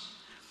Christ.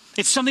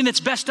 It's something that's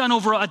best done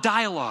over a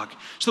dialogue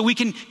so that we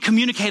can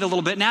communicate a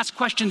little bit and ask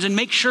questions and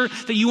make sure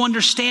that you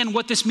understand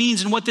what this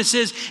means and what this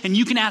is, and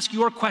you can ask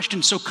your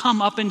questions. So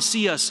come up and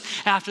see us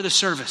after the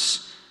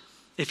service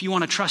if you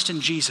want to trust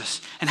in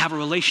Jesus and have a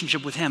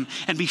relationship with him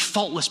and be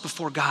faultless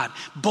before God,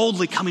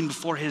 boldly coming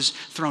before his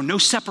throne. No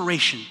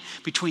separation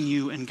between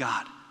you and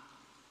God.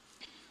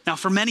 Now,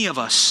 for many of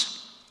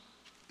us,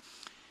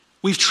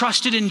 we've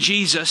trusted in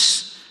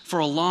Jesus for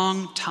a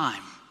long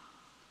time.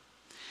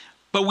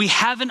 But we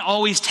haven't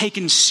always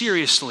taken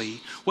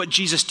seriously what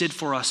Jesus did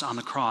for us on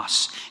the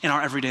cross in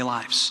our everyday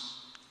lives.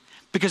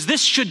 Because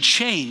this should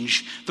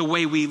change the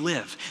way we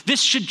live.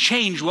 This should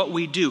change what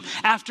we do.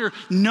 After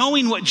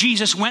knowing what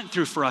Jesus went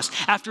through for us,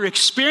 after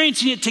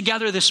experiencing it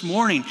together this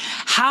morning,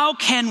 how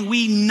can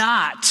we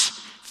not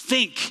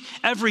think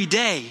every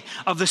day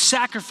of the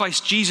sacrifice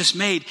Jesus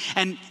made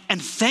and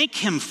thank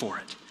him for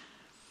it?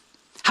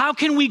 How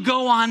can we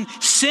go on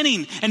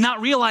sinning and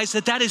not realize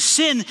that that is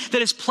sin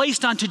that is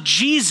placed onto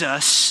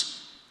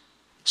Jesus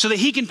so that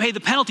he can pay the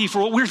penalty for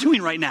what we're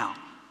doing right now?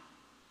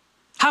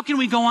 How can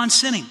we go on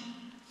sinning?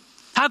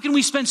 How can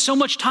we spend so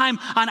much time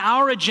on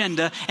our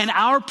agenda and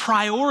our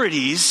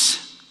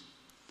priorities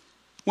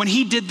when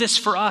he did this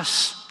for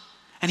us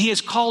and he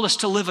has called us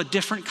to live a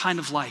different kind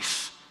of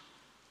life?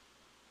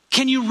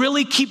 Can you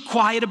really keep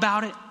quiet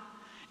about it?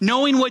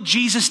 Knowing what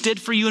Jesus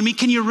did for you and me,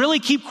 can you really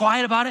keep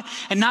quiet about it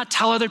and not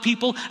tell other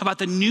people about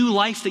the new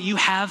life that you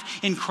have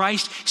in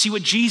Christ? See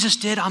what Jesus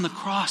did on the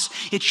cross.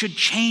 It should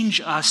change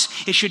us.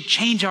 It should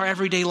change our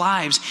everyday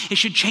lives. It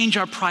should change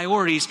our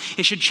priorities.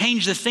 It should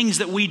change the things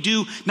that we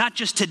do, not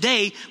just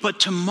today, but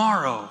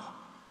tomorrow.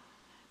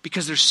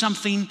 Because there's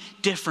something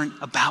different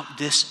about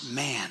this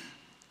man.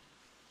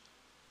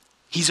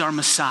 He's our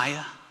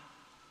Messiah.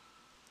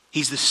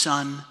 He's the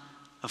Son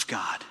of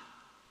God.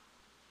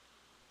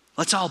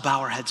 Let's all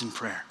bow our heads in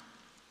prayer.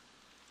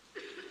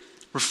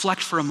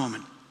 Reflect for a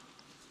moment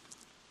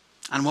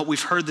on what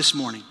we've heard this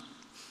morning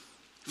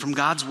from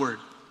God's word.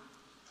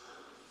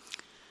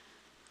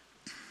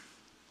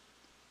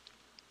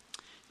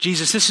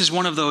 Jesus, this is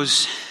one of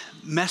those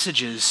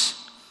messages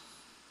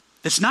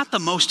that's not the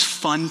most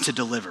fun to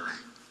deliver.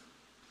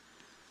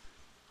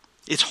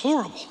 It's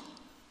horrible.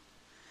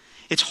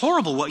 It's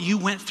horrible what you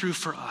went through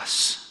for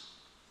us.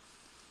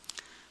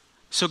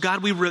 So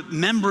God, we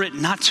remember it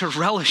not to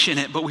relish in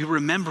it, but we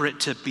remember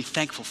it to be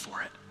thankful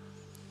for it.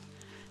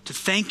 To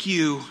thank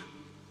you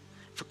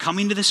for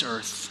coming to this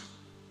earth,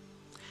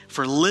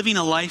 for living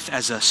a life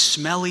as a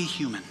smelly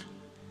human,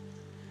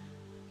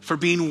 for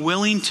being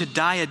willing to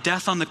die a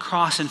death on the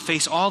cross and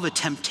face all the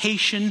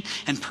temptation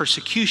and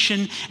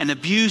persecution and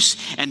abuse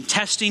and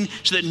testing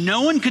so that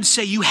no one could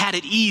say you had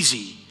it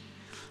easy,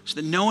 so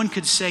that no one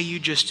could say you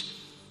just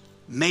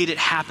made it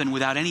happen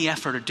without any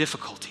effort or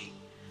difficulty.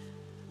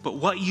 But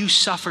what you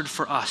suffered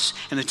for us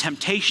and the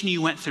temptation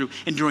you went through,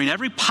 enduring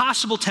every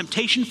possible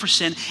temptation for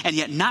sin and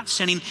yet not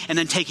sinning, and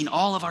then taking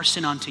all of our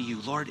sin onto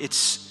you, Lord,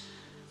 it's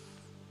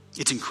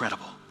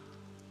incredible.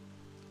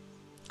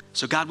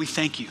 So God, we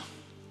thank you.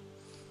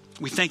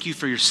 We thank you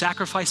for your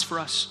sacrifice for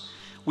us.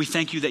 We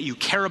thank you that you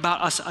care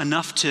about us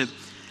enough to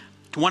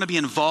want to be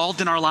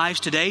involved in our lives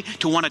today,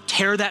 to want to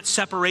tear that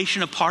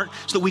separation apart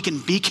so that we can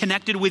be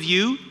connected with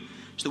you,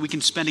 so that we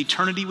can spend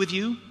eternity with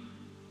you,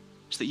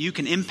 so that you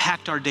can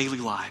impact our daily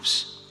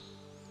lives.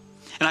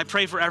 And I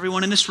pray for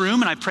everyone in this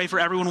room, and I pray for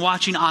everyone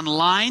watching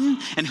online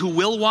and who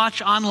will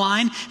watch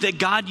online, that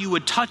God, you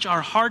would touch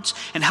our hearts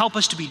and help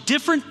us to be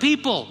different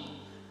people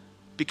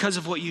because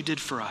of what you did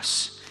for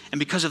us and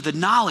because of the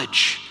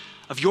knowledge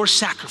of your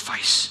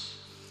sacrifice.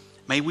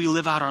 May we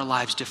live out our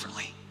lives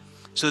differently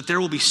so that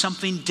there will be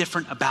something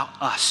different about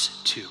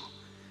us too.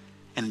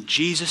 And in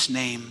Jesus'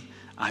 name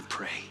I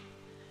pray.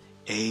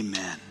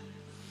 Amen.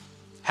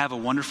 Have a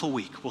wonderful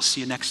week. We'll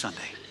see you next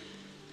Sunday.